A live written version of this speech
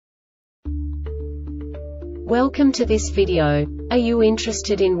Welcome to this video. Are you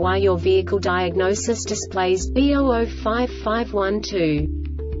interested in why your vehicle diagnosis displays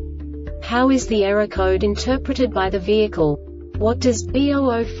B0055-12? How is the error code interpreted by the vehicle? What does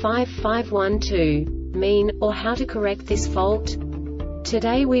B0055-12 mean, or how to correct this fault?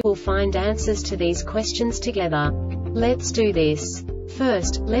 Today we will find answers to these questions together. Let's do this.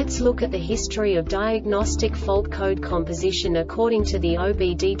 First, let's look at the history of diagnostic fault code composition according to the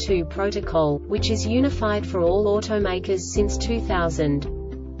OBD2 protocol, which is unified for all automakers since 2000.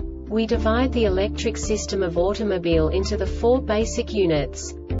 We divide the electric system of automobile into the four basic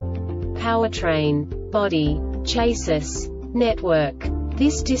units: powertrain, body, chassis, network.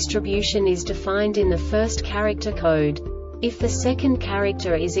 This distribution is defined in the first character code. If the second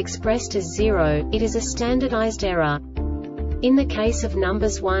character is expressed as 0, it is a standardized error. In the case of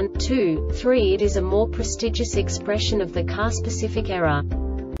numbers 1, 2, 3, it is a more prestigious expression of the car-specific error.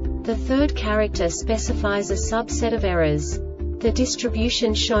 The third character specifies a subset of errors. The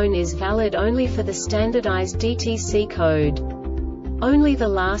distribution shown is valid only for the standardized DTC code. Only the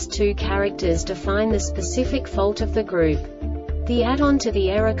last two characters define the specific fault of the group. The add-on to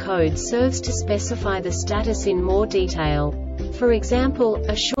the error code serves to specify the status in more detail. For example,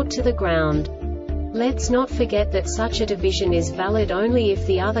 a short to the ground. Let's not forget that such a division is valid only if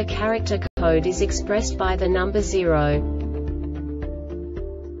the other character code is expressed by the number 0.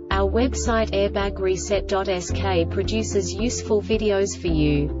 Our website airbagreset.sk produces useful videos for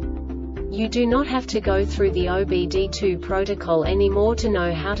you. You do not have to go through the OBD2 protocol anymore to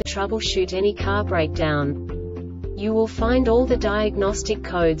know how to troubleshoot any car breakdown. You will find all the diagnostic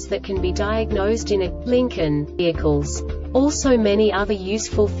codes that can be diagnosed in a Lincoln vehicles. Also many other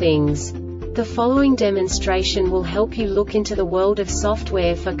useful things. The following demonstration will help you look into the world of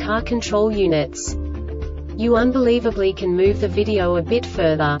software for car control units. You unbelievably can move the video a bit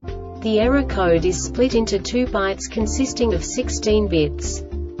further. The error code is split into 2 bytes consisting of 16 bits.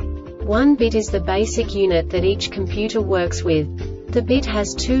 1 bit is the basic unit that each computer works with. The bit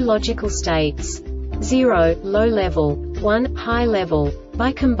has 2 logical states: 0, low level, 1, high level.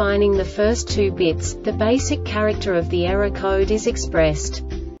 By combining the first 2 bits, the basic character of the error code is expressed.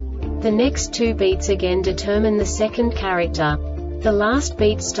 The next 2 beats again determine the second character. The last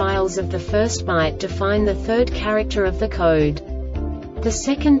beat styles of the first byte define the third character of the code. The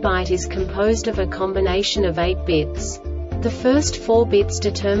second byte is composed of a combination of 8 bits. The first 4 bits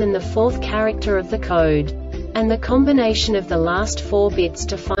determine the fourth character of the code. And the combination of the last 4 bits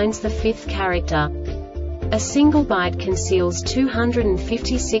defines the fifth character. A single byte conceals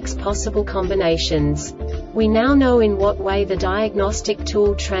 256 possible combinations. We now know in what way the diagnostic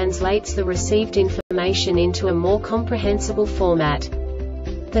tool translates the received information into a more comprehensible format.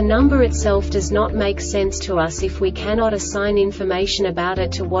 The number itself does not make sense to us if we cannot assign information about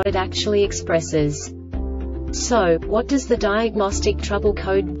it to what it actually expresses. So, what does the Diagnostic Trouble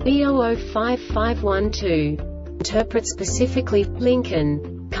Code B0055-12 interpret specifically for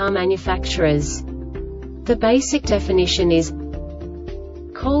Lincoln car manufacturers? The basic definition is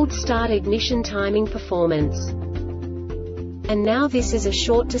cold start ignition timing performance. And now this is a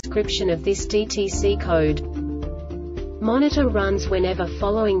short description of this DTC code. Monitor runs whenever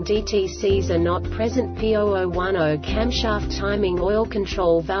following DTCs are not present: P0010 camshaft timing oil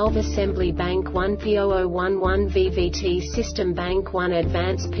control valve assembly bank 1, P0011 VVT system bank 1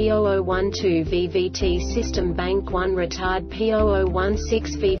 advance, P0012 VVT system bank 1 retard,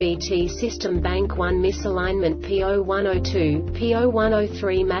 P0016 VVT system bank 1 misalignment, P0102,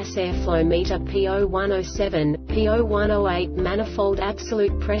 P0103 mass airflow meter, P0107, P0108 manifold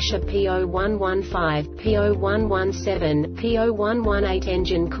absolute pressure, P0115, P0117 P0118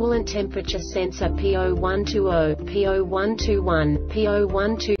 engine coolant temperature sensor, P0120, P0121,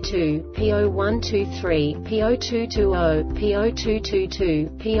 P0122, P0123, P0220, P0222,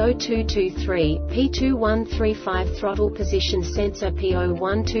 P0223, P2135 throttle position sensor,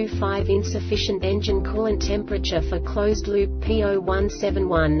 P0125 insufficient engine coolant temperature for closed loop,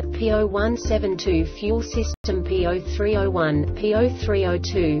 P0171, P0172 fuel system, P0301,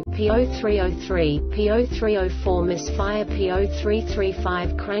 P0302, P0303, P0304 Misfire,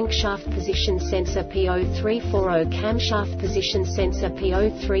 P0335 crankshaft position sensor, P0340 camshaft position sensor,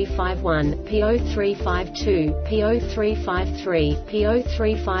 P0351, P0352, P0353,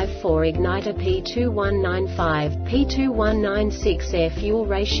 P0354 igniter, P2195, P2196 air fuel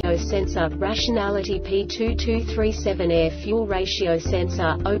ratio sensor, rationality, P2237 air fuel ratio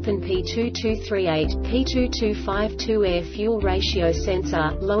sensor, open, P2238, P2252 air fuel ratio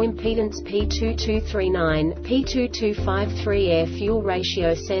sensor, low impedance P2239, P2253 air fuel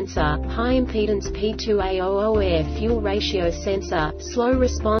ratio sensor, high impedance P2A00 air fuel ratio sensor, slow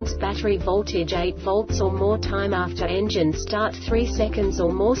response battery voltage 8 volts or more, time after engine start 3 seconds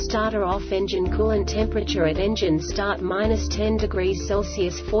or more, starter off, engine coolant temperature at engine start -10 degrees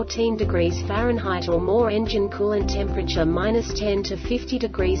Celsius 14 degrees Fahrenheit or more, engine coolant temperature -10 to 50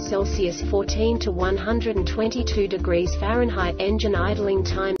 degrees Celsius 14 to 122 degrees Fahrenheit, engine idling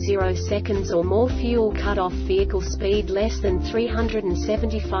time 0 seconds or more, fuel cut-off, vehicle speed less than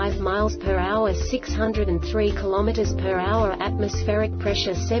 375 miles per hour 603 kilometers per hour, atmospheric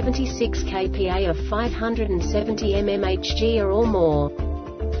pressure 76 kPa of 570 mmHg-a or more.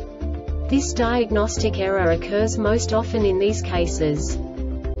 This diagnostic error occurs most often in these cases: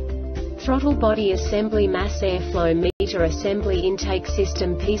 throttle body assembly, mass airflow meter, assembly intake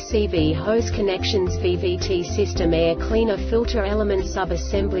system, PCV hose connections, VVT system, air cleaner, filter element,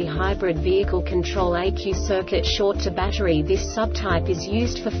 sub-assembly, hybrid vehicle control, AQ circuit, short to battery. This subtype is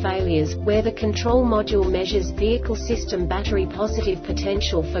used for failures where the control module measures vehicle system battery positive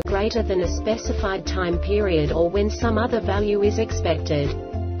potential for greater than a specified time period or when some other value is expected.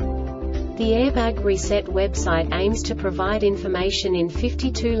 The Airbag Reset website aims to provide information in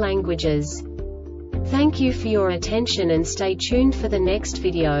 52 languages. Thank you for your attention and stay tuned for the next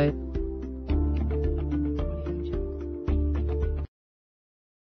video.